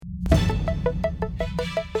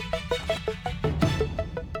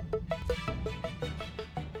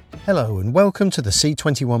Hello and welcome to the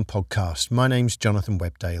C21 podcast. My name's Jonathan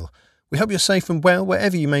Webdale. We hope you're safe and well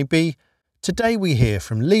wherever you may be. Today we hear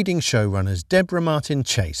from leading showrunners Deborah Martin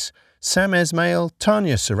Chase, Sam Esmail,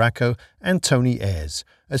 Tanya Siracco and Tony Ayres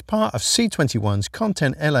as part of C21's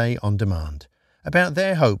Content LA On Demand about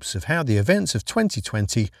their hopes of how the events of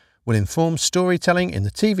 2020 will inform storytelling in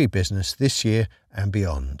the TV business this year and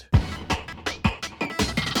beyond.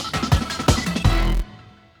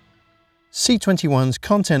 C21's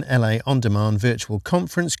Content LA On Demand virtual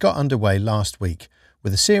conference got underway last week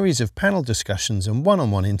with a series of panel discussions and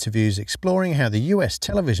one-on-one interviews exploring how the US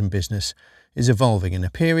television business is evolving in a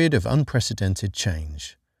period of unprecedented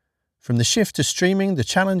change. From the shift to streaming, the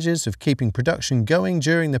challenges of keeping production going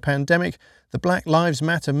during the pandemic, the Black Lives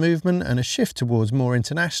Matter movement and a shift towards more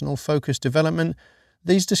international focused development,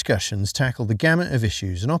 these discussions tackle the gamut of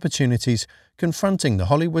issues and opportunities confronting the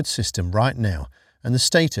Hollywood system right now and the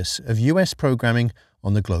status of US programming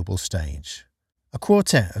on the global stage. A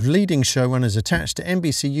quartet of leading showrunners attached to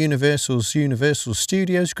NBC Universal's Universal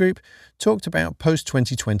Studios Group talked about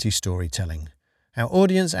post-2020 storytelling, how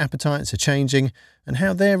audience appetites are changing, and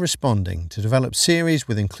how they're responding to develop series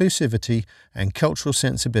with inclusivity and cultural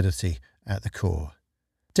sensibility at the core.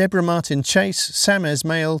 Deborah Martin Chase, Sam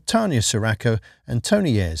Esmail, Tanya Siracco, and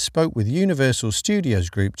Tony Ayres spoke with Universal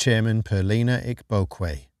Studios Group Chairman Perlina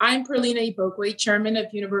Ikbokwe. I'm Perlina Ikbokwe, Chairman of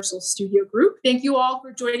Universal Studio Group. Thank you all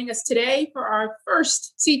for joining us today for our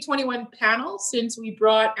first C21 panel since we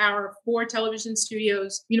brought our 4 television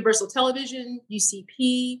studios, Universal Television,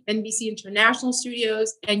 UCP, NBC International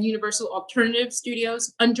Studios, and Universal Alternative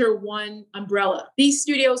Studios under one umbrella. These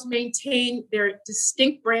studios maintain their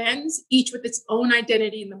distinct brands, each with its own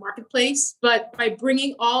identity in the marketplace. But by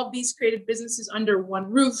bringing all of these creative businesses under one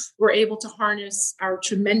roof, we're able to harness our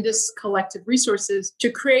tremendous collective resources to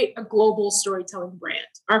create a global storytelling brand.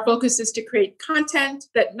 Our focus is to create content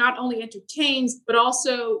that not only entertains, but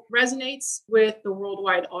also resonates with the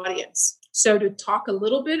worldwide audience. So to talk a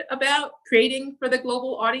little bit about creating for the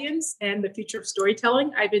global audience and the future of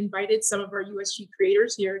storytelling, I've invited some of our USG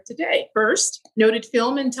creators here today. First, noted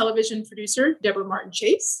film and television producer, Deborah Martin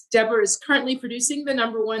Chase. Deborah is currently producing the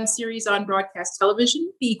 #1 series on broadcast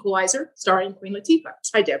television, The Equalizer, starring Queen Latifah.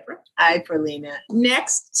 Hi, Deborah. Hi, Perlina.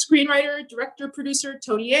 Next, screenwriter, director, producer,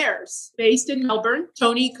 Tony Ayres. Based in Melbourne,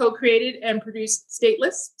 Tony co-created and produced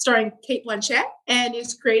Stateless, starring Cate Blanchett, and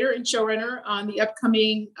is creator and showrunner on the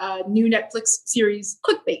upcoming new Netflix series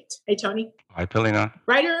Clickbait. Hey, Tony. Hi, Perlina.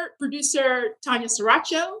 Writer, producer Tanya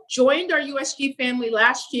Siracco joined our USG family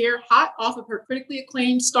last year, hot off of her critically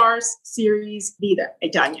acclaimed Starz series Vida. Hey,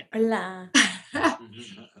 Tanya. Hola.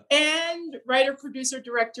 And writer, producer,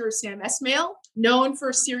 director Sam Esmail, known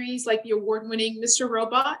for series like the award-winning Mr.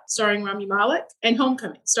 Robot, starring Rami Malek, and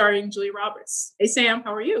Homecoming, starring Julia Roberts. Hey, Sam,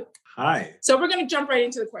 how are you? Hi. So we're going to jump right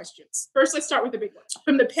into the questions. First, let's start with the big one.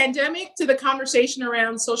 From the pandemic to the conversation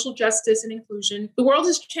around social justice and inclusion, the world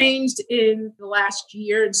has changed in the last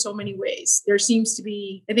year in so many ways. There seems to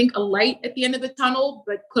be, I think, a light at the end of the tunnel,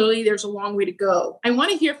 but clearly there's a long way to go. I want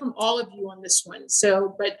to hear from all of you on this one.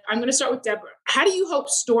 But I'm going to start with Deborah. How do you hope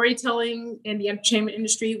storytelling and the entertainment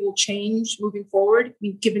industry will change moving forward,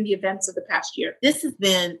 given the events of the past year? This has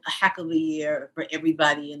been a heck of a year for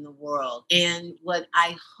everybody in the world. And what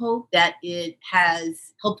I hope that it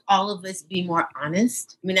has helped all of us be more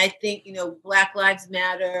honest. I mean, I think, Black Lives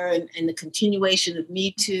Matter and the continuation of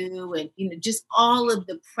Me Too and, just all of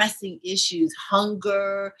the pressing issues,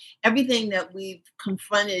 hunger, everything that we've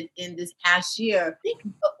confronted in this past year. I think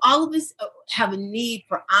all of us have a need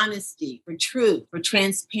for honesty, for truth, for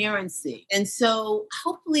transparency. And so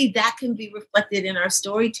hopefully that can be reflected in our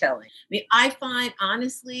storytelling. I mean, I find,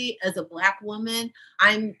 honestly, as a Black woman,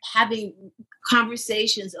 I'm having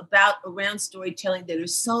conversations around storytelling that are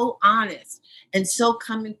so honest and so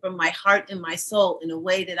coming from my heart and my soul in a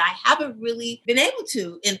way that I haven't really been able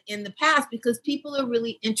to in the past, because people are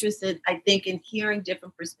really interested, I think, in hearing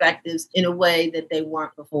different perspectives in a way that they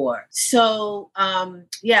weren't before. So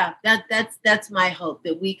that's my hope,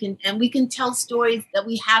 that we can tell stories that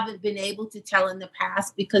we haven't been able to tell in the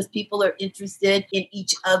past, because people are interested in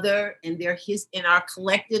each other and in our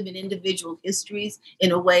collective and individual histories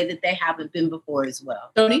in a way that they haven't been before as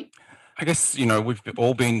well. Tony? I guess, we've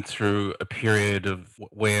all been through a period of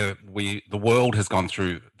where the world has gone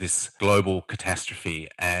through this global catastrophe.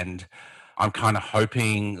 And I'm kind of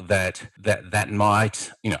hoping that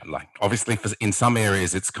might, like obviously in some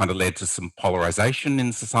areas it's kind of led to some polarization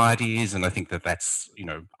in societies, and I think that's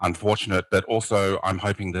unfortunate. But also I'm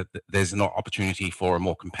hoping that there's an opportunity for a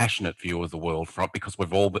more compassionate view of the world because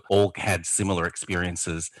we've all had similar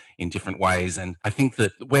experiences in different ways. And I think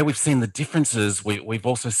that where we've seen the differences, we've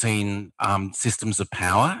also seen systems of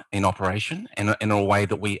power in operation in a way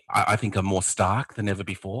that I think are more stark than ever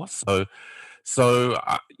before. And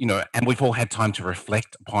we've all had time to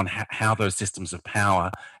reflect upon how those systems of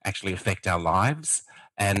power actually affect our lives.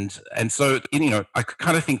 And so, I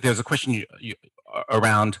kind of think there's a question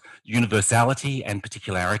around universality and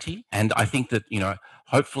particularity. And I think that,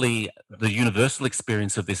 hopefully the universal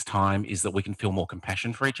experience of this time is that we can feel more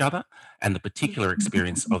compassion for each other. And the particular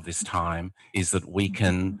experience of this time is that we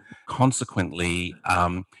can consequently,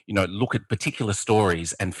 look at particular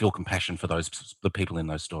stories and feel compassion for the people in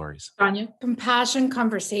those stories. Tanya? Compassion,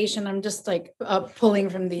 conversation. I'm just like pulling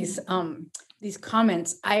from these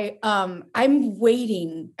comments. I'm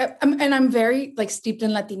waiting, and I'm very like steeped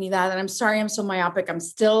in Latinidad, and I'm sorry I'm so myopic. I'm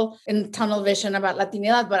still in tunnel vision about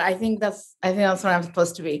Latinidad, but I think that's what I'm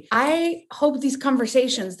supposed to be. I hope these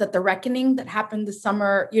conversations, that the reckoning that happened this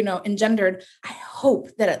summer, engendered, I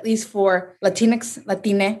hope that at least for Latinx,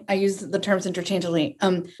 Latine, I use the terms interchangeably,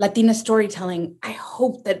 Latina storytelling, I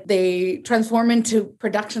hope that they transform into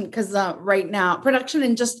production, because right now, production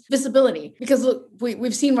and just visibility, because look,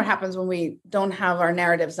 we've seen what happens when we don't have our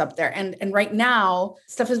narratives up there. And right now,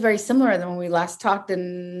 stuff is very similar than when we last talked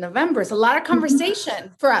in November. It's a lot of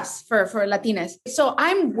conversation for us, for Latinas. So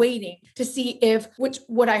I'm waiting to see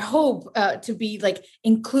what I hope to be like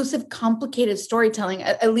inclusive, complicated storytelling.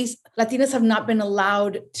 At least Latinas have not been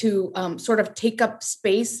allowed to sort of take up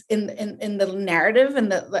space in the narrative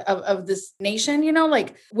and of this nation,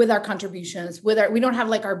 like with our contributions, we don't have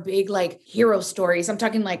like our big like hero stories. I'm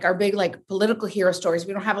talking like our big like political hero stories.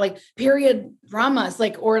 We don't have like period dramas,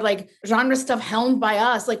 or genre stuff helmed by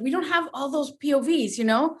us. Like we don't have all those POVs,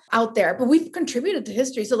 out there, but we've contributed to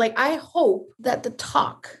history. So like, I hope that the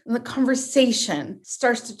talk and the conversation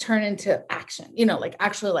starts to turn into action, like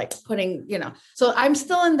actually like putting, so I'm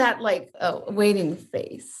still in that like waiting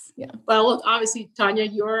phase. Yeah. Well, look, obviously, Tanya,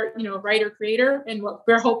 you're, writer, creator, and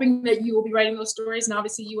we're hoping that you will be writing those stories. And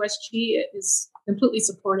obviously USG is completely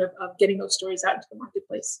supportive of getting those stories out into the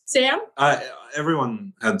marketplace. Sam?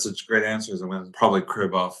 Everyone had such great answers. I'm going to probably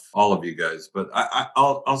crib off all of you guys, but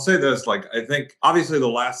I'll say this, I think obviously the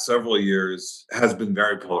last several years has been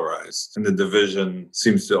very polarized, and the division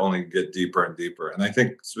seems to only get deeper and deeper. And I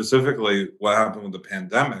think specifically what happened with the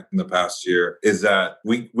pandemic in the past year is that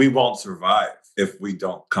we won't survive if we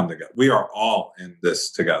don't come together. We are all in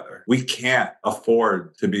this together. We can't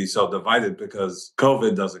afford to be so divided because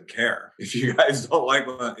COVID doesn't care. If you guys don't like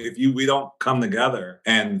we don't come together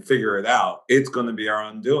and figure it out, it's going to be our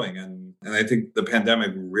undoing. And I think the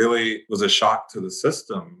pandemic really was a shock to the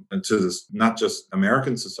system and to this, not just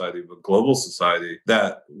American society, but global society,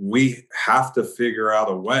 that we have to figure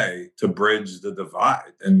out a way to bridge the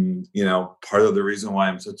divide. And, part of the reason why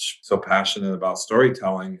I'm so passionate about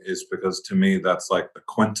storytelling is because to me, that's like the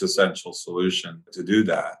quintessential solution to do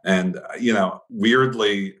that. And,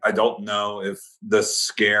 weirdly, I don't know if the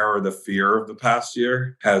scare or the fear of the past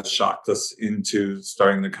year has shocked us into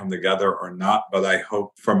starting to come together or not. But I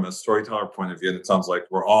hope from a storyteller point of view, and it sounds like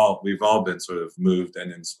we've all been sort of moved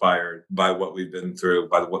and inspired by what we've been through,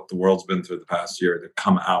 by what the world's been through the past year, to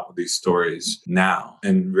come out with these stories now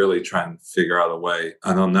and really try and figure out a way,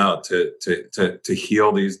 I don't know, to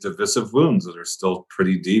heal these divisive wounds that are still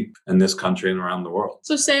pretty deep in this country and around the world.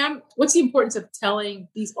 So Sam, what's the importance of telling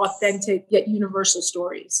these authentic yet universal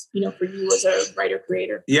stories, for you as a writer,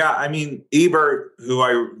 creator? Yeah, I mean, Ebert, who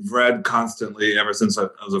I read constantly ever since I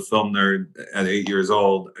was a film nerd at 8 years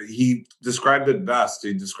old, he described it best.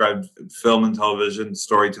 He described film and television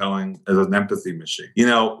storytelling as an empathy machine.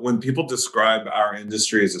 When people describe our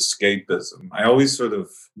industry as escapism, I always sort of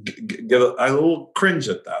get a little cringe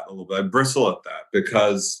at that, a little bit. I bristle at that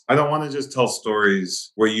because I don't want to just tell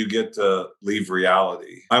stories where you get to leave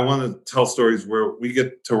reality. I want to tell stories where we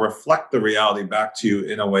get to reflect the reality back to you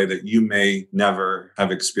in a way that you may never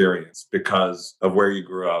have experienced because of where you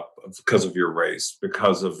grew up, because of your race,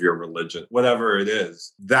 because of your religion, whatever it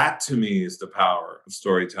is. That to me is the power of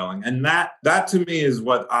storytelling. And that to me is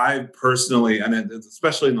what I personally, and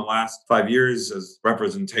especially in the last 5 years as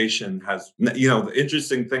representation has, the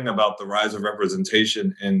interesting thing about the rise of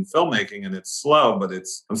representation in filmmaking, and it's slow, but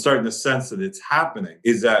I'm starting to sense that it's happening,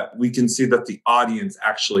 is that we can see that the audience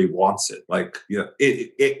actually wants it. Like,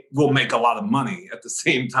 it will make a lot of money at the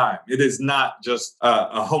same time. It is not just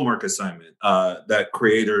a homework assignment that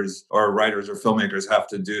creators or writers or filmmakers have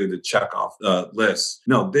to do to check off lists.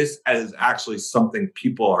 No, this is actually something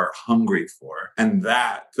people are hungry for. And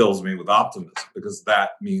that fills me with optimism, because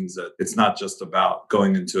that means that it's not just about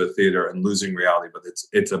going into a theater and losing reality, but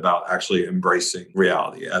it's about actually embracing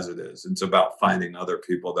reality as it is. It's about finding other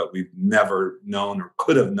people that we've never known or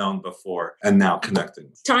could have known before and now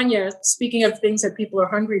connecting. Tanya, speaking of things that people are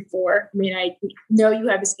hungry for, I mean, I know you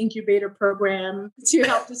have this incubator program to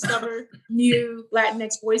help discover new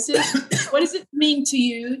Latinx voices. What does it mean to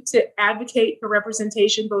you to advocate for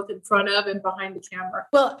representation both in front of and behind the camera?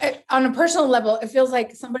 Well, on a personal level, it feels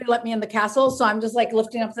like somebody let me in the castle. So I'm just like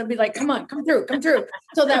lifting up somebody like, come on, come through,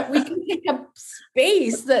 so that we can take up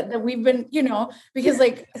space that we've been, because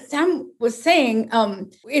like Sam was saying,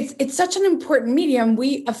 it's such an important medium.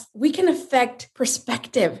 We can affect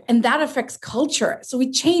perspective, and that affects culture. So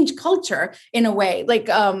we change culture in a way. Like,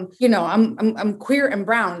 I'm queer and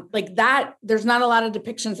brown, like that. There's not a lot of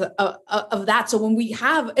depictions of that. So when we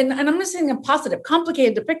have, and I'm not saying a positive,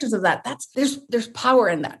 complicated depictions of that, there's power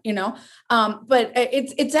in that, but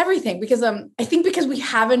it's everything, because I think because we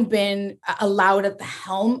haven't been allowed at the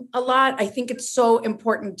helm a lot, I think it's so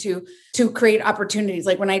important to create opportunities.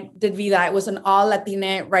 Like when I did Vida, it was an all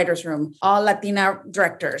Latina writers room, all Latina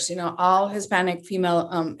directors, all Hispanic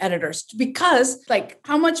female editors, because like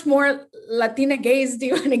how much more Latina gays do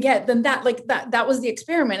you want to get than that? Like that was the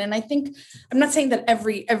experiment. And I think, I'm not saying that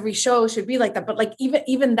every show should be like that, but like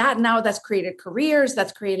even that now, that's created careers,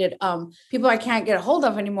 that's created people I can't get a hold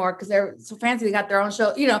of anymore because they're so fancy, they got their own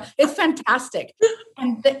show, it's fantastic.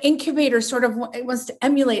 And the incubator sort of wants to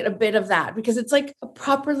emulate a bit of that, because it's like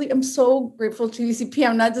I'm so grateful to UCP.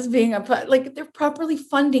 I'm not just being like they're properly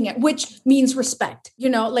funding it, which means respect,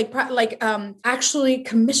 actually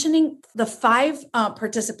commissioning the 5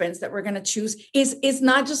 participants that we're going to choose is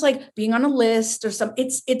not just like being on a list or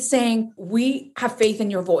it's saying we have faith in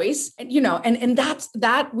your voice, and and that's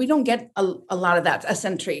that we don't get a lot of that as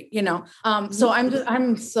Sentry, so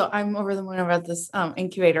I'm over the moon about this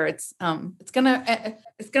incubator. It's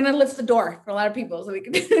gonna lift the door for a lot of people so we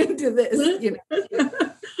can do this.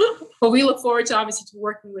 Well, we look forward to obviously to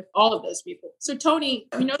working with all of those people. So Tony,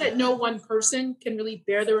 we know that no one person can really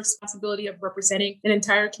bear the responsibility of representing an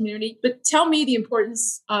entire community, but tell me the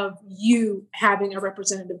importance of you having a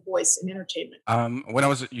representative voice in entertainment. When I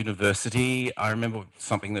was at university, I remember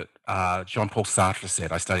something that Jean-Paul Sartre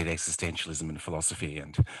said. I studied existentialism and philosophy,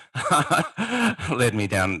 and led me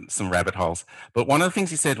down some rabbit holes. But one of the things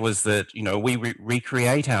he said was that, we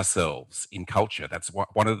recreate ourselves in culture. That's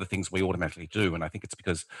one of the things we automatically do. And I think it's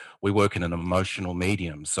because we work in an emotional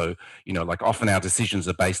medium. So, like often our decisions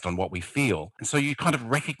are based on what we feel. And so you kind of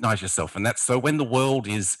recognize yourself. And that's so when the world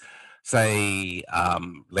is, say,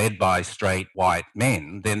 led by straight white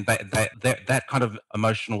men, then that kind of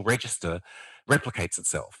emotional register replicates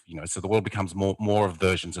itself, so the world becomes more of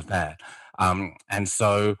versions of that. And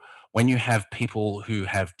so when you have people who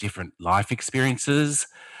have different life experiences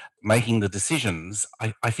making the decisions,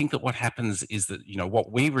 I think that what happens is that,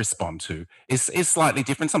 what we respond to is slightly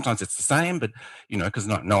different. Sometimes it's the same, but, because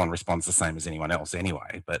no one responds the same as anyone else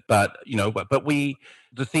anyway. But the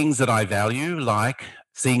things that I value, like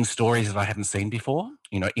seeing stories that I haven't seen before,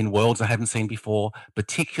 in worlds I haven't seen before,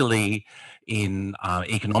 particularly in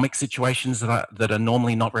economic situations that are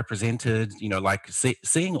normally not represented, like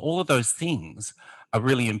seeing all of those things are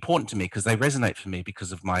really important to me because they resonate for me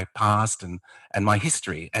because of my past and my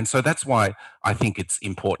history. And so that's why I think it's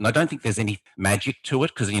important. I don't think there's any magic to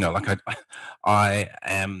it because, I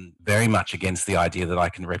am very much against the idea that I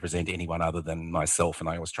can represent anyone other than myself. And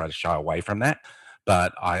I always try to shy away from that.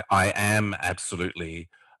 But I am absolutely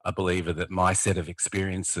a believer that my set of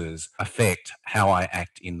experiences affect how I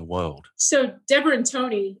act in the world. So Deborah and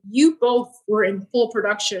Tony, you both were in full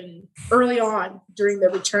production early on during the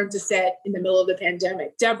return to set in the middle of the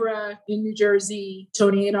pandemic. Deborah in New Jersey,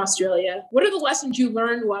 Tony in Australia. What are the lessons you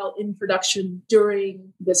learned while in production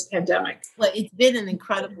during this pandemic? Well, it's been an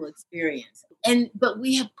incredible experience. But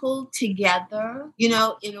we have pulled together, in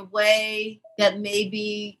a way that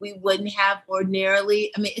maybe we wouldn't have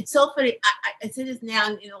ordinarily. I mean, it's so funny. I say this now,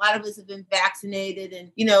 and a lot of us have been vaccinated,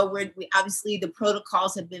 and we obviously the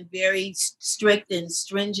protocols have been very strict and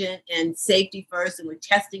stringent and safety first, and we're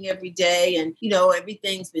testing every day, and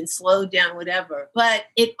everything's been slowed down, whatever. But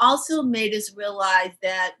it also made us realize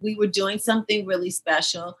that we were doing something really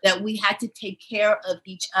special, that we had to take care of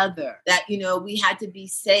each other, that we had to be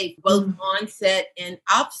safe both on set and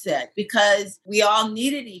off set because we all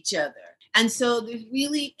needed each other. And so there's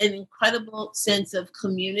really an incredible sense of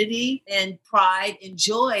community and pride and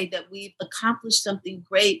joy that we've accomplished something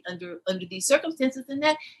great under these circumstances, and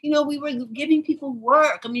that, we were giving people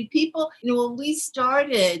work. I mean, people, when we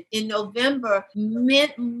started in November,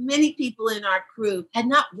 many people in our crew had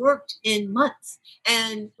not worked in months,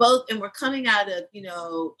 and we're coming out of,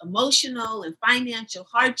 emotional and financial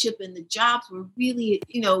hardship, and the jobs were really,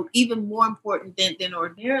 even more important than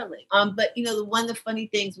ordinarily. But one of the funny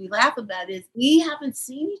things we laugh about is we haven't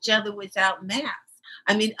seen each other without masks.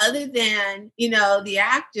 I mean, other than, the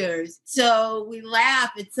actors. So we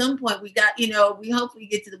laugh at some point. We got, we hopefully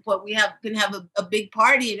get to the point we can have a big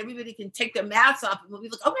party and everybody can take their masks off and we'll be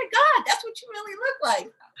like, oh my God, that's what you really look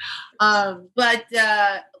like. But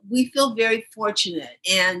we feel very fortunate,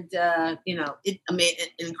 and an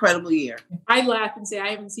incredible year. I laugh and say I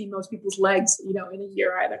haven't seen most people's legs, in a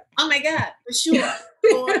year either. Oh my God, for sure.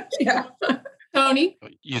 Yeah. Tony?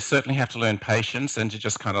 You certainly have to learn patience and to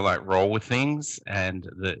just kind of like roll with things, and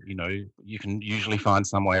that, you can usually find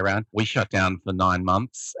some way around. We shut down for 9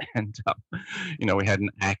 months, and we had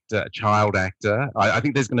a child actor. I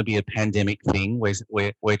think there's going to be a pandemic thing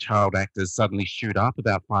where child actors suddenly shoot up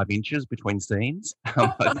about 5 inches between scenes.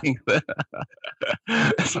 I think that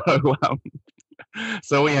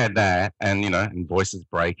so we had that, and and voices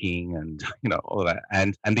breaking, and all that,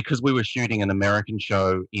 and because we were shooting an American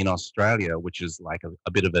show in Australia, which is like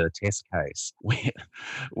a bit of a test case,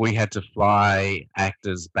 we had to fly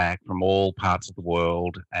actors back from all parts of the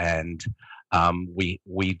world, and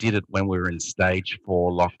we did it when we were in stage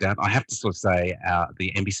 4 lockdown. I have to sort of say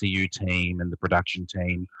the NBCU team and the production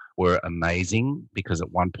team were amazing, because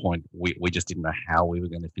at one point we just didn't know how we were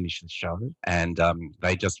going to finish the show, and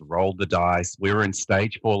they just rolled the dice. We were in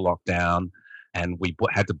stage 4 lockdown, and we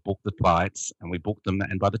had to book the flights, and we booked them,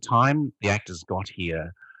 and by the time the actors got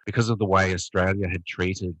here, because of the way Australia had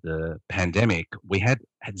treated the pandemic, we had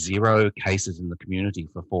 0 cases in the community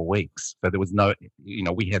for 4 weeks. So there was no,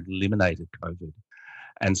 we had eliminated COVID.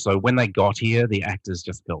 And so when they got here, the actors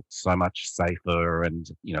just felt so much safer. And,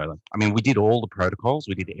 we did all the protocols.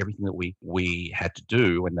 We did everything that we had to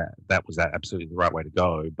do. And that was absolutely the right way to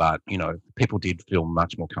go. But, people did feel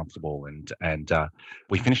much more comfortable, and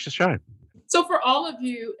we finished the show. So for all of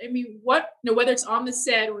you, whether it's on the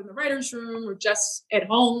set or in the writer's room or just at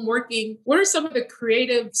home working, what are some of the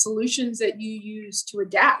creative solutions that you use to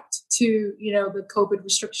adapt to, the COVID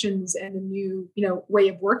restrictions and the new, way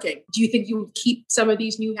of working? Do you think you will keep some of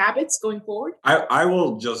these new habits going forward? I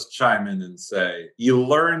will just chime in and say, you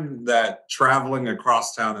learn that traveling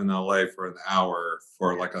across town in LA for an hour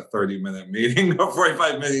for like a 30-minute meeting or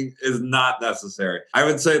 45 meeting is not necessary. I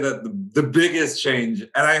would say that the biggest change,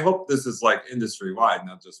 and I hope this is like industry-wide,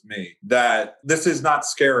 not just me, that this is not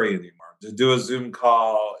scary anymore. To do a Zoom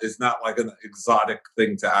call is not like an exotic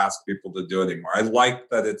thing to ask people to do anymore. I like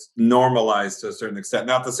that it's normalized to a certain extent.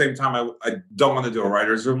 Now, at the same time, I don't want to do a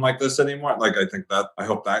writer's room like this anymore. Like, I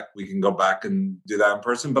hope that we can go back and do that in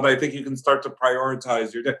person. But I think you can start to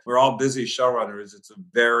prioritize your day. We're all busy showrunners. It's a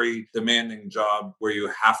very demanding job where you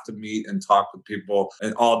have to meet and talk with people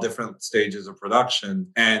in all different stages of production.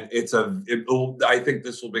 And I think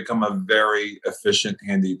this will become a very efficient,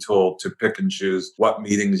 handy tool to pick and choose what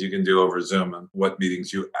meetings you can do over Zoom and what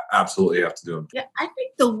meetings you absolutely have to do. Yeah, I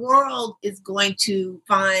think the world is going to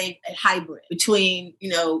find a hybrid between,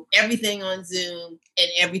 everything on Zoom and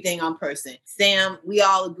everything on person. Sam, we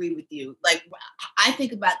all agree with you. Like, I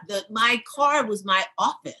think about my car was my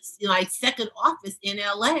office, my second office in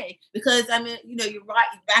LA, because you're right,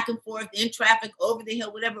 back and forth in traffic, over the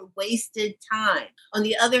hill, whatever, wasted time. On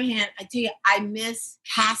the other hand, I tell you, I miss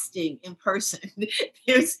casting in person.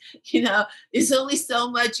 There's only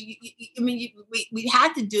so much. We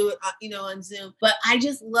had to do it, on Zoom, but I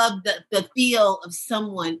just love the feel of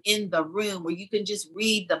someone in the room where you can just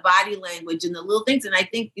read the body language and the little things. And I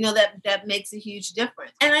think, that makes a huge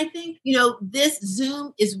difference. And I think, this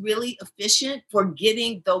Zoom is really efficient for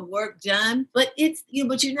getting the work done, but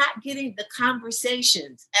but you're not getting the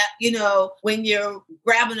conversations, when you're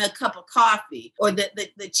grabbing a cup of coffee, or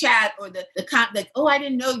the chat, or oh, I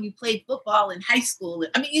didn't know you played football in high school.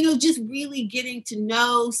 Just really getting to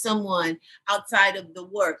know someone outside of the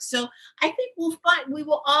work. So I think we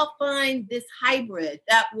will all find this hybrid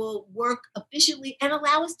that will work efficiently and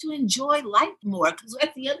allow us to enjoy life more. Because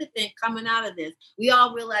that's the other thing coming out of this. We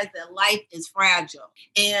all realize that life is fragile,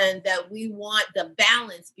 and that we want the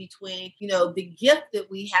balance between, the gift that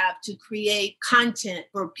we have to create content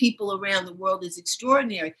for people around the world is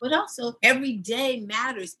extraordinary, but also every day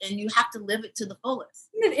matters and you have to live it to the fullest.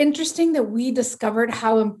 Isn't it interesting that we discovered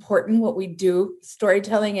how important what we do,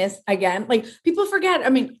 storytelling, is again. Like people forget. I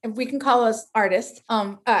mean, if we can call us artists,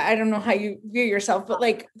 I don't know how you view yourself, but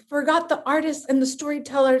like forgot the artists and the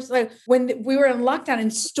storytellers. Like when we were in lockdown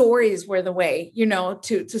and stories were the way,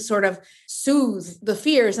 to sort of soothe the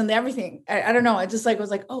fears and the everything. I don't know. I just like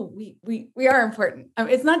was like, oh, we are important.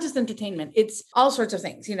 It's not just entertainment. It's all sorts of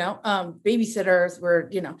things, babysitters were,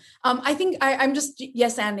 I think I'm just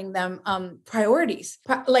yes-anding them priorities.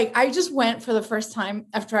 Like I just went for the first time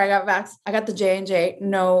after I got vaxxed. I got the J&J.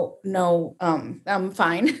 No, I'm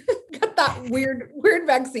fine. Got that weird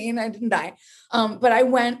vaccine. I didn't die. But I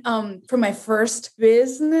went for my first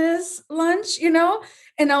business lunch,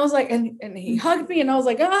 and I was like, and he hugged me and I was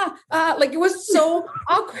like, like it was so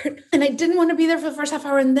awkward. And I didn't want to be there for the first half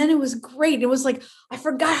hour. And then it was great. It was like, I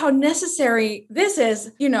forgot how necessary this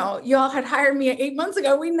is. Y'all had hired me 8 months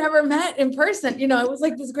ago. We never met in person. It was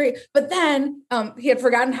like this great. But then he had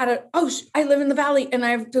forgotten how to, I live in the Valley and I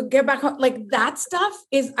have to get back home. Like that stuff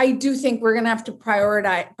is, I do think we're going to have to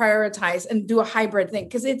prioritize and do a hybrid thing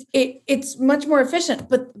because it's much more efficient.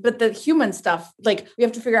 But the human stuff, like we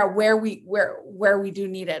have to figure out where we do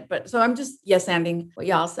need it. But so I'm just yes-anding what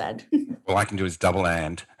y'all said. All I can do is double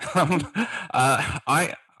and.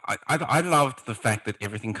 I loved the fact that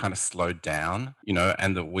everything kind of slowed down,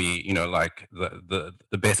 and that we, like the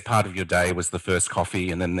best part of your day was the first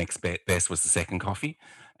coffee, and then the next best was the second coffee.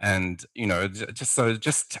 And,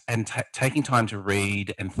 taking time to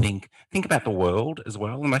read and think about the world as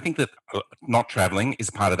well. And I think that not traveling is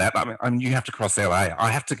part of that. I mean, you have to cross LA. I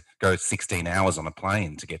have to go 16 hours on a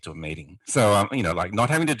plane to get to a meeting. So, like not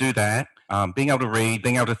having to do that, being able to read,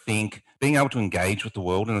 being able to think, being able to engage with the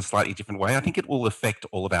world in a slightly different way, I think it will affect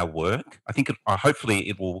all of our work. I think hopefully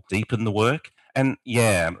it will deepen the work. And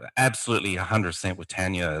yeah, absolutely 100% with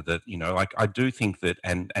Tanya that, I do think that,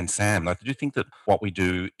 and Sam, I do think that what we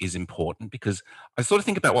do is important because I sort of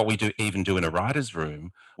think about what we do in a writer's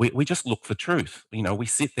room. We just look for truth. We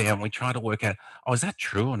sit there and we try to work out, is that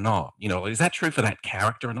true or not? Is that true for that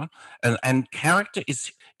character or not? And character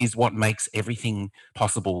is what makes everything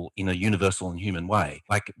possible in a universal and human way.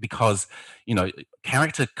 Like, because,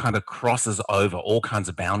 character kind of crosses over all kinds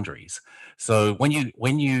of boundaries. So when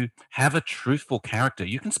you have a truthful character,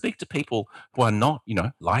 you can speak to people who are not,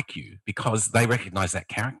 like you because they recognize that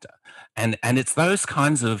character. And it's those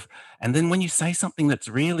kinds of, and then when you say something that's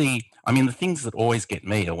really, the things that always get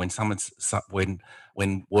me are when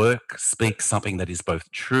work speaks something that is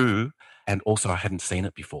both true and also I hadn't seen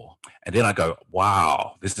it before. And then I go,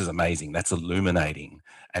 wow, this is amazing. That's illuminating.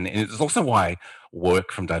 And it's also why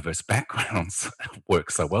work from diverse backgrounds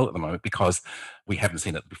works so well at the moment because we haven't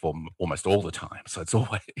seen it before almost all the time. So it's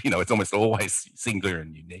always, it's almost always singular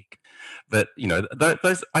and unique. But,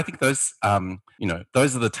 those, I think those,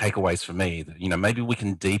 those are the takeaways for me that, maybe we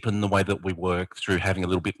can deepen the way that we work through having a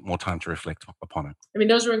little bit more time to reflect upon it. I mean,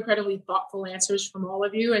 those are incredibly thoughtful answers from all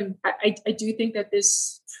of you. And I do think that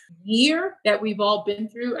this year that we've all been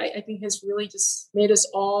through, I think has really just made us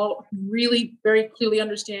all really very clearly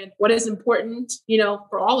understand what is important,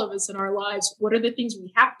 for all of us in our lives. What are the things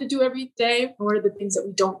we have to do every day? And what are the things that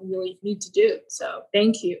we don't really need to do? So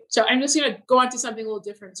thank you. So I'm just going to go on to something a little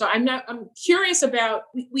different. So I'm curious about,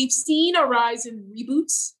 we've seen a rise in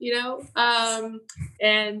reboots,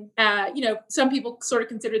 some people sort of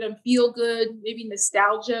consider them feel good, maybe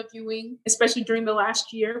nostalgia viewing, especially during the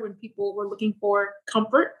last year when people were looking for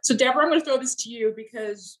comfort. So Deborah, I'm going to throw this to you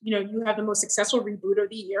because, you have the most successful reboot of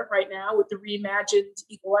the year right now with the reimagined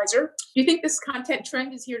Equalizer. Do you think this content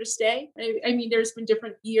trend is here to stay? I mean, there's been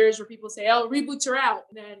different years where people say, reboots are out.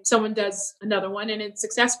 And then someone does another one and it's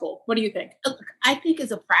successful. What do you think? Look, I think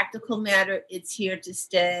as a practical matter, it's here to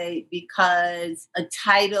stay because a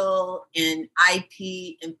title and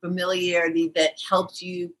IP and familiarity that helps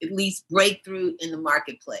you at least break through in the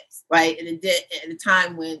marketplace, right? And at a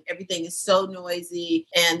time when everything is so noisy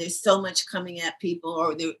and there's so much coming at people,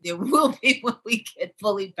 or there will be when we get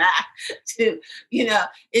fully back to,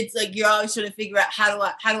 it's like you're always trying to figure out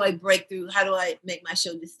how do I break through? How do I make my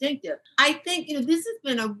show distinctive? I think, this has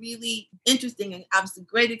been a really interesting and obviously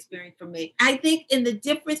great experience for me. I think in the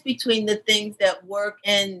difference between the things that work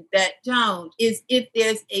and that don't is if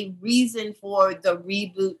there's a reason for the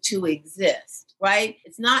reboot to exist. Right?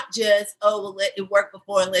 It's not just, let it work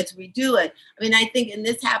before and let's redo it. I mean, I think, and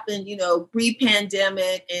this happened,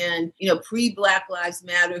 pre-pandemic and, pre-Black Lives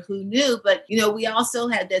Matter, who knew? But, we also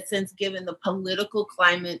had that sense, given the political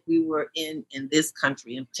climate we were in this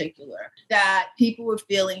country in particular, that people were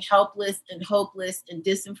feeling helpless and hopeless and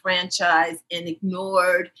disenfranchised and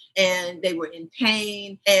ignored, and they were in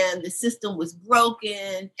pain, and the system was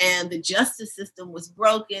broken, and the justice system was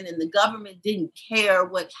broken, and the government didn't care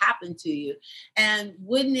what happened to you. And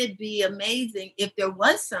wouldn't it be amazing if there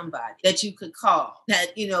was somebody that you could call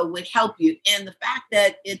that, would help you? And the fact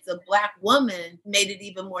that it's a Black woman made it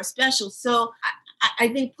even more special. So I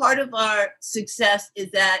think part of our success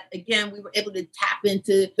is that, again, we were able to tap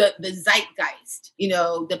into the zeitgeist,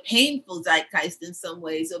 the painful zeitgeist in some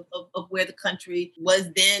ways of where the country was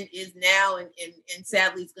then, is now, and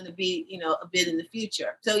sadly it's going to be, a bit in the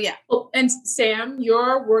future. So, yeah. Well, and Sam,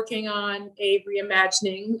 you're working on a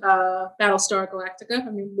reimagining Battlestar Galactica.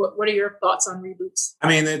 I mean, what are your thoughts on reboots? I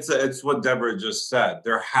mean, it's what Deborah just said.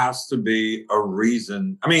 There has to be a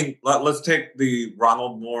reason. I mean, let's take the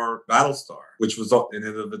Ronald Moore Battlestar, which was in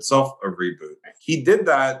and of itself a reboot. He did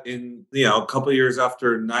that in, a couple of years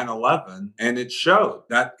after 9/11, and it showed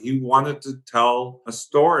that he wanted to tell a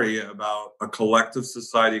story about a collective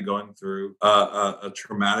society going through a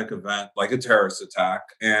traumatic event like a terrorist attack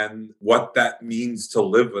and what that means to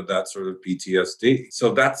live with that sort of PTSD.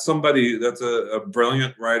 So that's a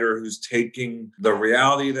brilliant writer who's taking the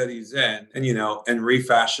reality that he's in and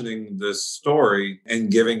refashioning this story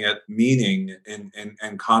and giving it meaning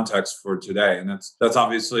and context for today. And that's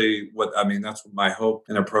obviously that's my hope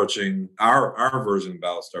in approaching our version of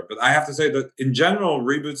Battlestar. But I have to say that in general,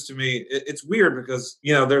 reboots to me, it's weird because,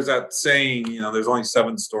 there's that saying, there's only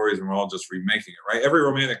 7 stories and we're all just remaking it, right? Every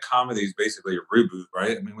romantic comedy is basically a reboot,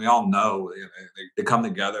 right? I mean, we all know they come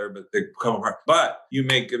together, but they come apart. But you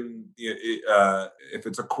make them, if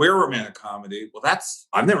it's a queer romantic comedy, well,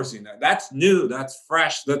 I've never seen that. That's new. That's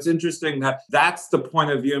fresh. That's interesting. That's the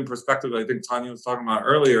point of view and perspective I think Tanya was talking about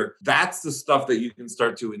earlier. That's the stuff that you can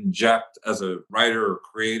start to inject as a writer or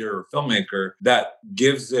creator or filmmaker that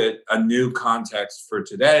gives it a new context for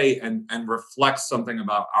today and reflects something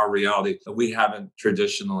about our reality that we haven't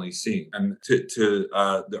traditionally seen. And to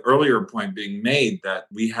the earlier point being made that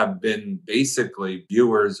we have been basically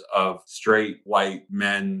viewers of straight white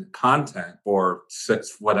men content for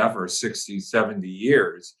 60, 70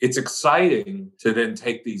 years, it's exciting to then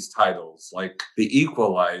take these titles like The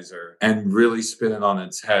Equalizer and really spin it on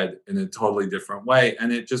its head in a totally different way.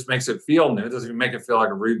 And it just makes it feel new. It doesn't even make it feel like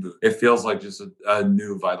a reboot. It feels like just a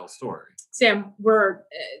new vital story. Sam, we're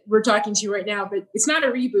talking to you right now, but it's not a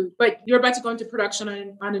reboot, but you're about to go into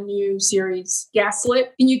production on a new series,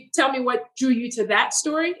 Gaslit. Can you tell me what drew you to that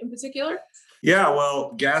story in particular? Yeah,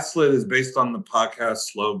 well, Gaslit is based on the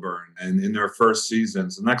podcast Slow Burn. And in their first season,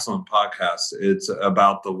 it's an excellent podcast. It's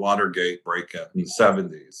about the Watergate break-in in the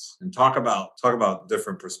 70s. And talk about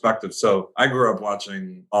different perspectives. So I grew up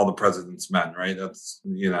watching All the President's Men, right? That's,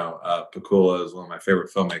 Pakula is one of my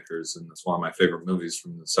favorite filmmakers, and it's one of my favorite movies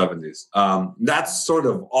from the 70s. That's sort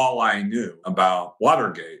of all I knew about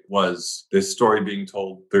Watergate, was this story being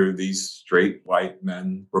told through these straight white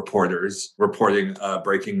men reporters reporting,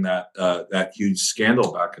 breaking that huge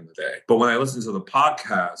scandal back in the day. But when I listened to the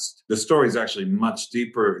podcast, the story is actually much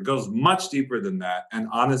deeper. It goes much deeper than that. And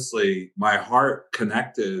honestly, my heart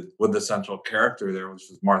connected with the central character there, which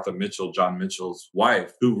was Martha Mitchell, John Mitchell's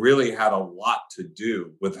wife, who really had a lot to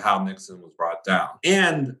do with how Nixon was brought down.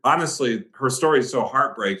 And honestly, her story is so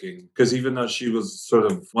heartbreaking because even though she was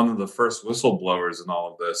sort of one of the first whistleblowers in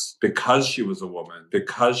all of this, because she was a woman,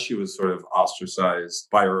 because she was sort of ostracized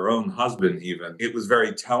by her own husband even, it was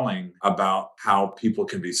very telling about how people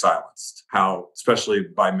can be silenced, how, especially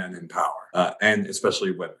by men in power, and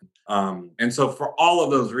especially women. And so for all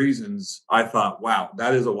of those reasons, I thought, wow,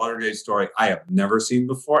 that is a Watergate story I have never seen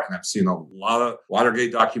before. And I've seen a lot of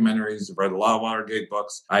Watergate documentaries, I've read a lot of Watergate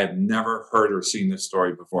books. I have never heard or seen this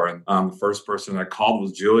story before. And the first person I called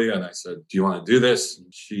was Julia. And I said, do you want to do this?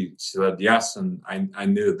 And she said yes. And I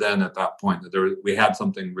knew then at that point that we had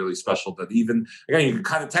something really special that even, again, you can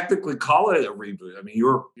kind of technically call it a reboot. I mean, you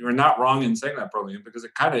were not wrong in saying that, Brilliant, because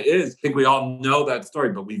it kind of is. I think we all know that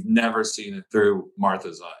story, but we've never seen it through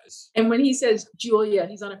Martha's eyes. And when he says Julia,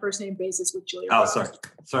 he's on a first name basis with Julia. Oh, sorry,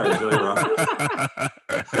 Julia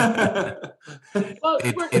Well,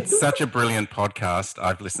 it's such a brilliant podcast.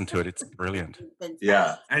 I've listened to it. It's brilliant.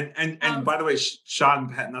 Yeah, and by the way,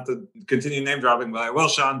 Sean Penn, not to continue name dropping, but I will.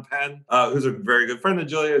 Sean Penn, who's a very good friend of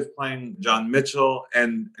Julia, is playing John Mitchell,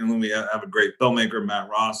 and when we have a great filmmaker, Matt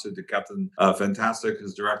Ross, who did Captain Fantastic,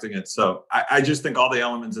 who's directing it. So I just think all the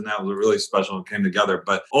elements in that were really special and came together.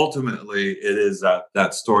 But ultimately, it is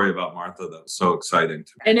that story about Martha that was so exciting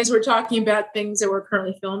to me. And as we're talking about things that we're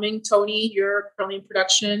currently filming, Tony, you're currently in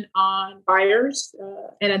production on Fires,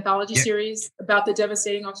 an anthology series about the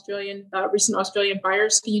devastating recent Australian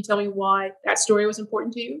fires. Can you tell me why that story was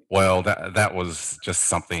important to you? Well, that was just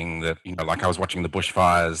something that, like I was watching the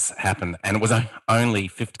bushfires happen, and it was only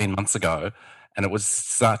 15 months ago, and it was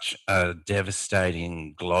such a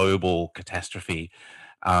devastating global catastrophe.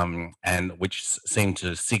 and which seemed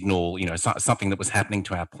to signal, something that was happening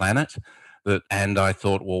to our planet. And I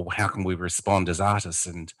thought, well, how can we respond as artists?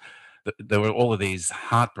 And there were all of these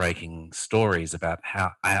heartbreaking stories about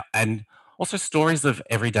and also stories of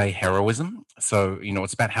everyday heroism. So,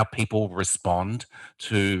 it's about how people respond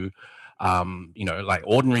to, like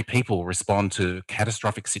ordinary people respond to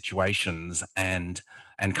catastrophic situations and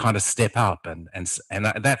kind of step up. And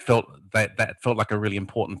that felt like a really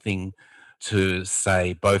important thing to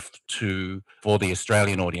say, both for the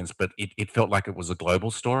Australian audience, but it felt like it was a global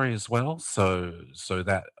story as well. So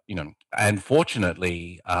that, and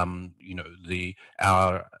fortunately,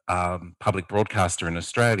 our public broadcaster in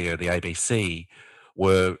Australia, the ABC,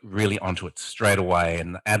 were really onto it straight away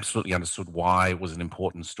and absolutely understood why it was an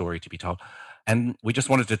important story to be told. And we just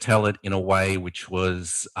wanted to tell it in a way which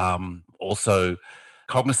was also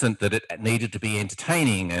cognizant that it needed to be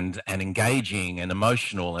entertaining and engaging and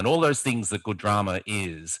emotional and all those things that good drama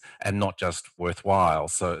is, and not just worthwhile.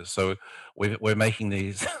 So we're making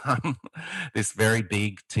these this very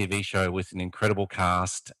big TV show with an incredible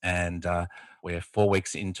cast, and we're 4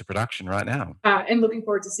 weeks into production right now. And looking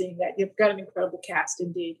forward to seeing that. You've got an incredible cast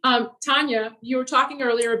indeed. Tanya, you were talking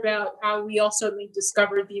earlier about how we all suddenly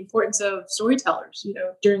discovered the importance of storytellers,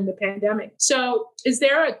 during the pandemic. So is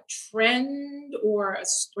there a trend or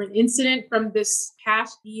an incident from this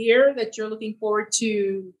past year that you're looking forward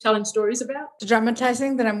to telling stories about?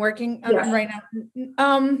 Dramatizing that I'm working on right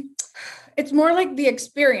now. It's more like the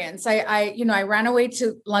experience. I ran away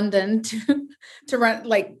to London to run,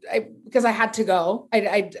 because I had to go.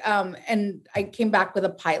 And I came back with a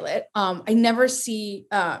pilot. I never see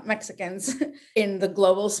Mexicans in the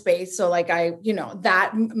global space. So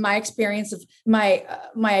that my experience of my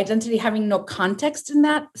identity having no context in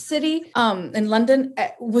that city, in London,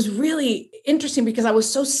 was really interesting because I was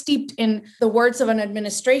so steeped in the words of an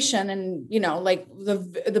administration and,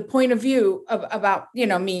 the point of view about,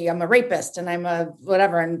 me, I'm a rapist and I'm a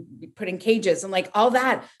whatever, and put in cages and all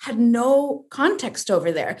that had no context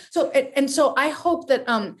over there. So I hope that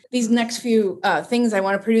these next few things I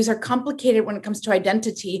want to produce are complicated when it comes to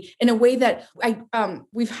identity in a way that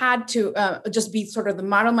we've had to just be sort of the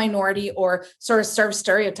model minority or sort of serve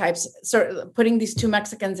stereotypes. Sort of putting these two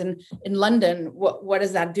Mexicans in London, what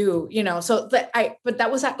does that do? But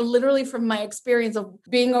that was literally from my experience of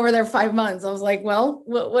being over there 5 months. I was like, well,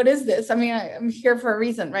 what is this? I mean, I'm here for a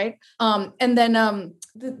reason, right? And then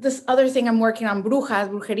this other thing I'm working on,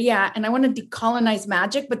 brujeria, and I want to decolonize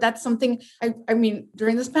magic, but that's something, I mean,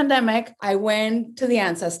 during this pandemic, I went to the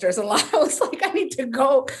ancestors a lot. I was like, I need to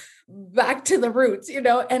go back to the roots,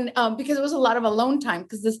 and because it was a lot of alone time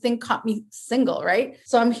because this thing caught me single, right?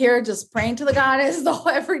 So I'm here just praying to the goddess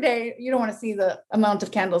every day. You don't want to see the amount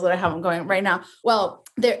of candles that I have going right now. Well,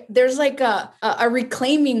 there's a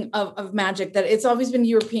reclaiming of magic that it's always been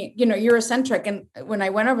European, Eurocentric. And when I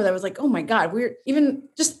went over there, I was like, oh my God, we're even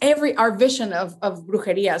just our vision of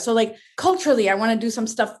brujeria. So culturally, I want to do some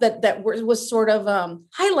stuff that was sort of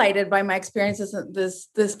highlighted by my experiences in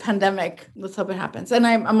this pandemic. Let's hope it happens. And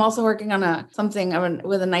I'm also working on something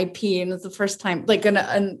with an IP, and it's the first time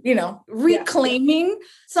reclaiming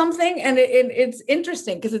something. And it's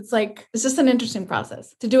interesting because it's just an interesting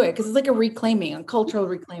process to do it because it's a reclaiming, a cultural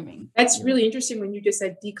reclaiming. That's really interesting when you just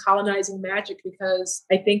said decolonizing magic, because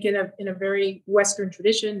I think in a very Western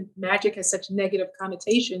tradition, magic has such negative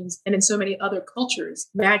connotations, and in so many other cultures,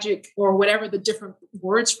 magic, or whatever the different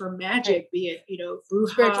words for magic, be it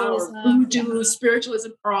bruja or voodoo,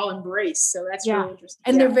 spiritualism, are all embraced. So that's really interesting.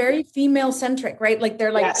 And they're very female centric, right?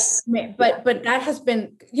 They're yes. but that has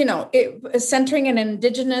been centering an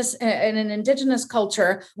indigenous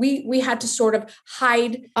culture. We had to sort of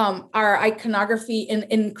hide our iconography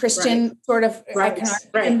in Christian sort of iconography.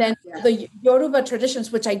 Right. And then the Yoruba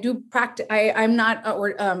traditions, which I do practice, I'm not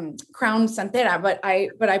crown santera, but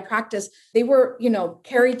I practice. They were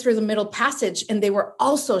carried through the Middle Passage, and they were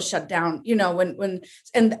also shut down.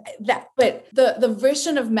 But the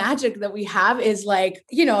vision of magic that we have is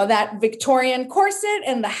that Victorian corset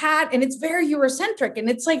and the hat, and it's very Eurocentric, and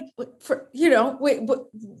it's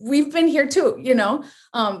we've been here too,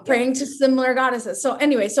 praying to similar goddesses. So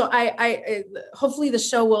anyway, I hopefully the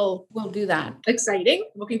show will do that. Exciting.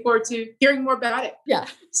 Looking forward to hearing more about it. Yeah.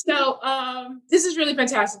 So this is really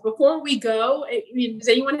fantastic. Before we go, does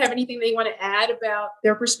anyone have anything they want to add about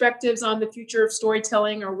their perspectives on the future of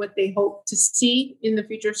storytelling, or what they hope to see in the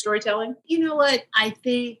future of storytelling? You know what? I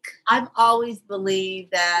think I've always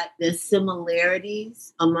believed that that the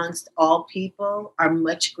similarities amongst all people are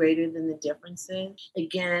much greater than the differences.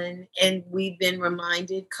 Again, and we've been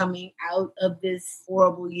reminded coming out of this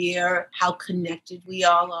horrible year how connected we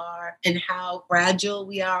all are and how fragile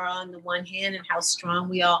we are on the one hand and how strong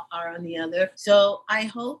we all are on the other. So I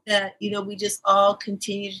hope that, we just all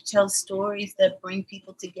continue to tell stories that bring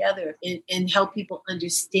people together and help people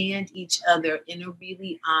understand each other in a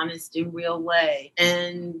really honest and real way.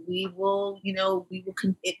 And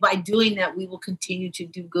by doing that, we will continue to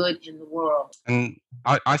do good in the world. And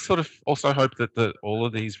I sort of also hope that all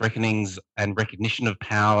of these reckonings and recognition of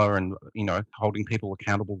power and, holding people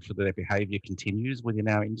accountable for their behavior continues within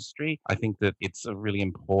our industry. I think that it's a really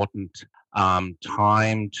important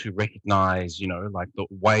time to recognize, the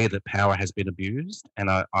way that power has been abused. And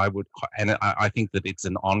I think that it's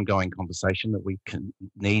an ongoing conversation that we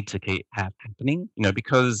need to keep happening,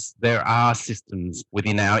 because there are systems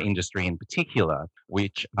within our industry in particular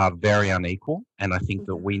which are very unequal. And I think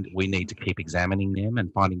that we need to keep examining them and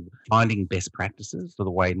finding best practices for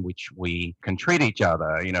the way in which we can treat each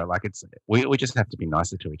other. We just have to be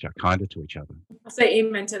nicer to each other, kinder to each other. I'll say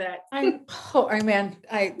amen to that.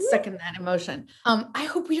 I second that emotion. I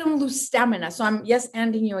hope we don't lose stamina. So I'm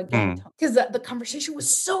ending you again, because the conversation was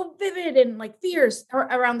so vivid and fierce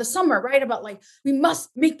around the summer, right? About we must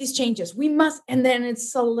make these changes. We must, and then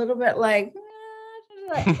it's a little bit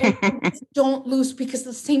and don't lose, because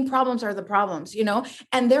the same problems are the problems,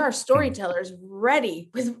 and there are storytellers ready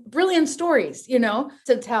with brilliant stories,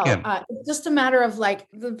 to tell. It's just a matter of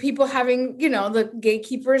the people having, the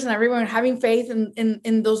gatekeepers and everyone having faith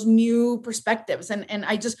in those new perspectives. And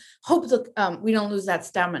I just hope that we don't lose that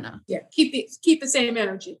stamina. Yeah. Keep the same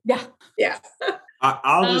energy. Yeah. Yeah.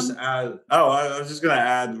 I'll just add. I was just going to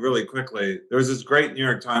add really quickly. There was this great New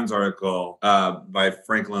York Times article by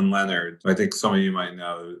Franklin Leonard. I think some of you might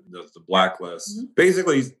know the Blacklist. Mm-hmm.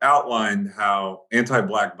 Basically, he's outlined how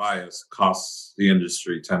anti-Black bias costs the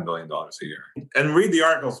industry $10 billion a year. And read the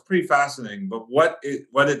article; it's pretty fascinating. But what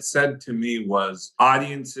it said to me was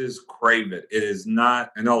audiences crave it. It is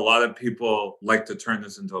not. I know a lot of people like to turn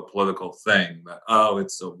this into a political thing. But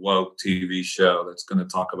it's a woke TV show that's going to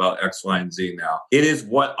talk about X, Y, and Z now. It is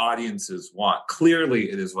what audiences want.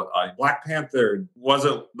 Clearly, it is what Black Panther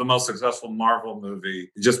wasn't the most successful Marvel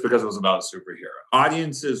movie just because it was about a superhero.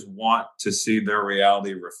 Audiences want to see their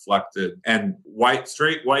reality reflected, and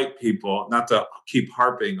straight white people, not to keep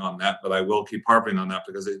harping on that, but I will keep harping on that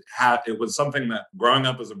because it was something that growing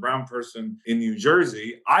up as a brown person in New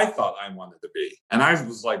Jersey, I thought I wanted to be. And I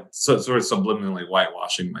was sort of subliminally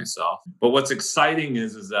whitewashing myself. But what's exciting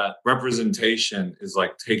is that representation is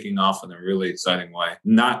taking off in a really exciting way,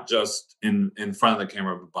 not just in front of the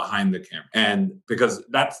camera, but behind the camera. And because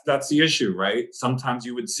that's the issue, right? Sometimes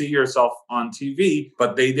you would see yourself on TV,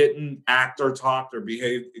 but they didn't act or talk or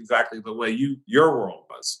behave exactly the way your world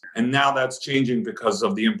was. And now that's changing because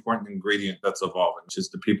of the important ingredient that's evolving, which is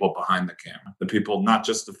the people behind the camera. The people, not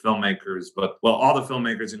just the filmmakers, but all the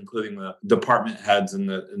filmmakers, including the department heads and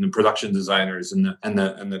the production designers and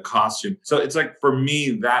the costume. So it's for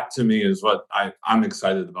me, that to me is what I'm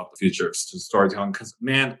excited about the future of storytelling. Because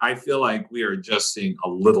man, I feel like we are just seeing a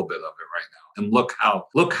little bit of it right now. And look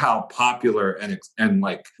how popular and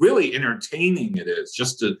really entertaining it is.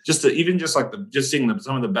 Just seeing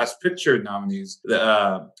some of the Best Picture nominees.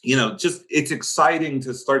 It's exciting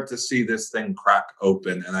to start to see this thing crack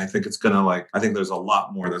open. And I think it's gonna I think there's a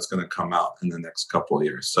lot more that's gonna come out in the next couple of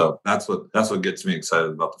years. So that's what gets me excited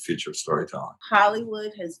about the future of storytelling.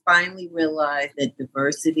 Hollywood has finally realized that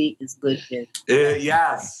diversity is good business.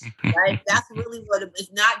 Yes. Right. That's really what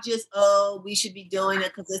it's not just we should be doing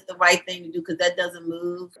it because it's the right thing to do, because that doesn't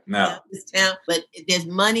move this town. But there's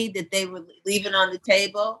money that they were leaving on the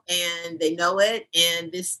table, and they know it.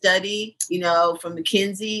 And this study, from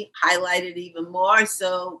McKinsey highlighted even more.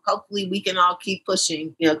 So hopefully we can all keep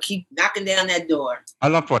pushing, keep knocking down that door. I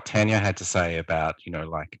loved what Tanya had to say about,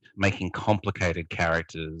 making complicated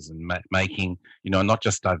characters and making, not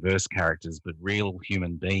just diverse characters, but real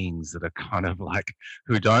human beings that are kind of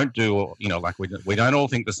who don't do, we don't all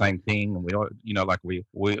think the same thing, and we don't,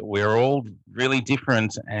 we're all really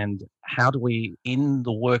different. And how do we, in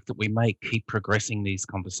the work that we make, keep progressing these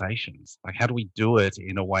conversations? How do we do it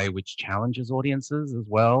in a way which challenges audiences as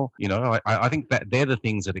well? I think that they're the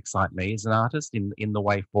things that excite me as an artist in the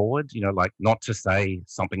way forward, not to say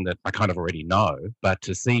something that I kind of already know, but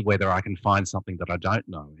to see whether I can find something that I don't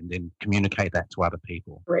know and then communicate that to other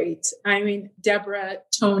people. Great. I mean, Deborah,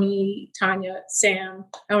 Tony, Tanya, Sam,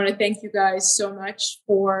 I want to thank you guys so much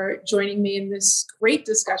for joining me in this great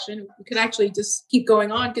discussion. We could actually just keep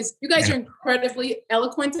going on because you guys guys are incredibly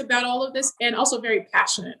eloquent about all of this and also very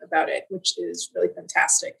passionate about it, which is really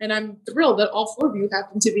fantastic. And I'm thrilled that all four of you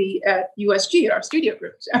happen to be at USG, at our studio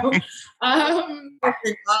group. So,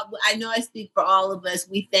 I know I speak for all of us.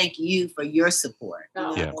 We thank you for your support.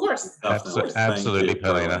 Of course. Absolutely,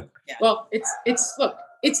 Paulina. Yeah. Well, look,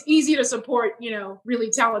 it's easy to support,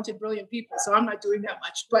 really talented, brilliant people. So I'm not doing that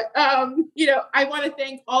much. But, I want to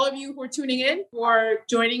thank all of you who are tuning in, for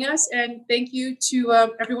joining us. And thank you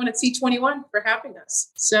to everyone at C21 for having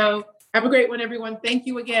us. So have a great one, everyone. Thank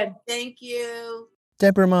you again. Thank you.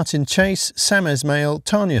 Deborah Martin-Chase, Sam Esmail,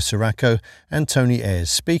 Tanya Siracco and Tony Ayres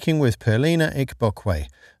speaking with Paulina Ikbokwe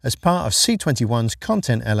as part of C21's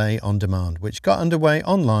Content LA On Demand, which got underway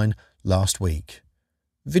online last week.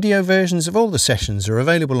 Video versions of all the sessions are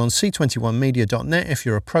available on c21media.net if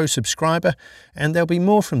you're a pro subscriber, and there'll be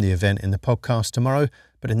more from the event in the podcast tomorrow.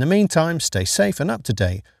 But in the meantime, stay safe and up to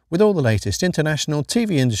date with all the latest international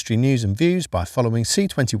TV industry news and views by following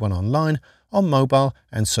C21 online, on mobile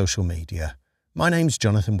and social media. My name's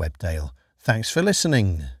Jonathan Webdale. Thanks for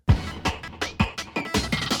listening.